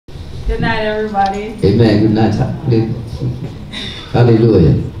Good night, everybody. Amen. Good night.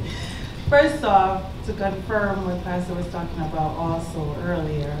 Hallelujah. First off, to confirm what Pastor was talking about also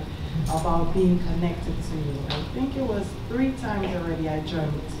earlier, about being connected to you. I think it was 3 times already I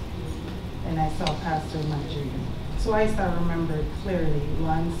dreamt and I saw Pastor in my dream. Twice I remembered clearly.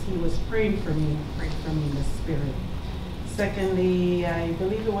 Once he was praying for me in the spirit. Secondly, I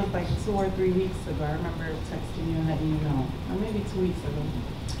believe it was like 2 or 3 weeks ago. I remember texting you and letting you know, or maybe 2 weeks ago.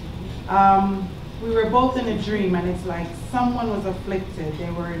 We were both in a dream, and it's like someone was afflicted. They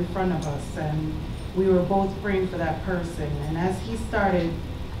were in front of us, and we were both praying for that person. And as he started,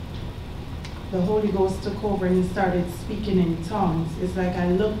 the Holy Ghost took over and he started speaking in tongues. It's like I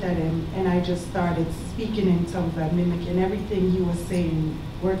looked at him and I just started speaking in tongues, like mimicking everything he was saying,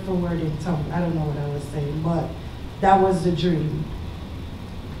 word for word in tongues. I don't know what I was saying, but that was the dream.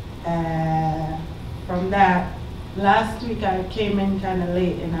 From that, last week I came in kind of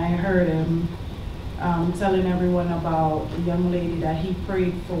late and I heard him telling everyone about a young lady that he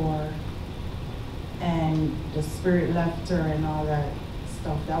prayed for and the spirit left her and all that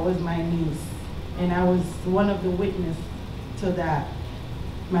stuff. That was my niece. And I was one of the witnesses to that.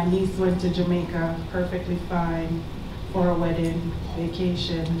 My niece went to Jamaica perfectly fine for a wedding,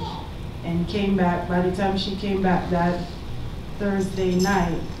 vacation, and came back. By the time she came back that Thursday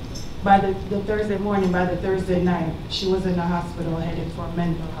night, by the Thursday morning, by the Thursday night, she was in the hospital, headed for a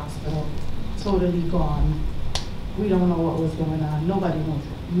mental hospital, totally gone. We don't know what was going on. Nobody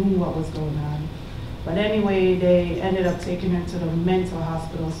knew what was going on. But anyway, they ended up taking her to the mental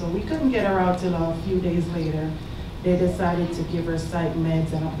hospital, so we couldn't get her out till a few days later. They decided to give her psych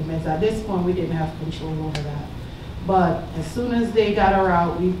meds and up the meds. At this point, we didn't have control over that. But as soon as they got her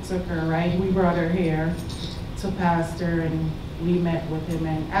out, we took her, right? We brought her here to Pastor, and we met with him.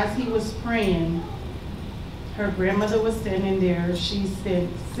 And as he was praying, her grandmother was standing there. She said,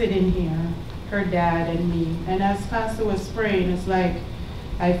 sitting here, her dad and me. And as Pastor was praying, it's like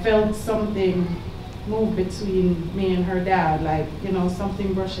I felt something move between me and her dad, like, you know,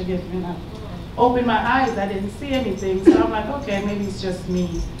 something brush against me. And I opened my eyes, I didn't see anything, so I'm like, okay, maybe it's just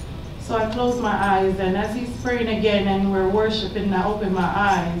me. So I closed my eyes, and as he's praying again and we're worshiping, and I opened my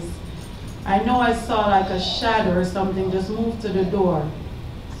eyes, I know I saw like a shadow or something just move to the door.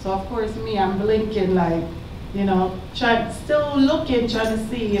 So of course me, I'm blinking, like, you know, still looking, trying to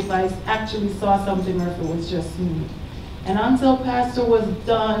see if I actually saw something or if it was just me. And until Pastor was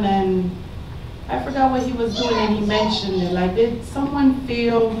done, and I forgot what he was doing, and he mentioned it, like, did someone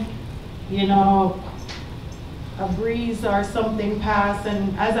feel, you know, a breeze or something pass?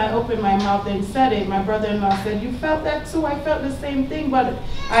 And as I opened my mouth and said it, my brother-in-law said, you felt that too? I felt the same thing, but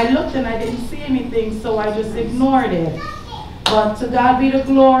I looked and I didn't see anything, so I just ignored it. But to God be the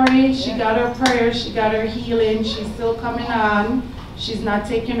glory. She got her prayers, she got her healing, she's still coming on. She's not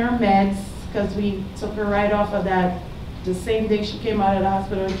taking her meds, because we took her right off of that the same day she came out of the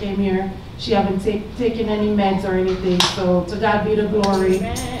hospital and came here. She haven't taken any meds or anything, so to God be the glory.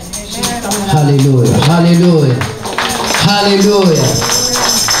 Hallelujah, hallelujah, hallelujah.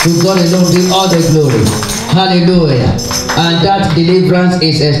 To God alone be all the glory. Hallelujah. And that deliverance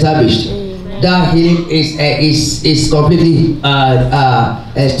is established. That healing is completely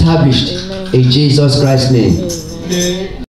established in Jesus Christ's name.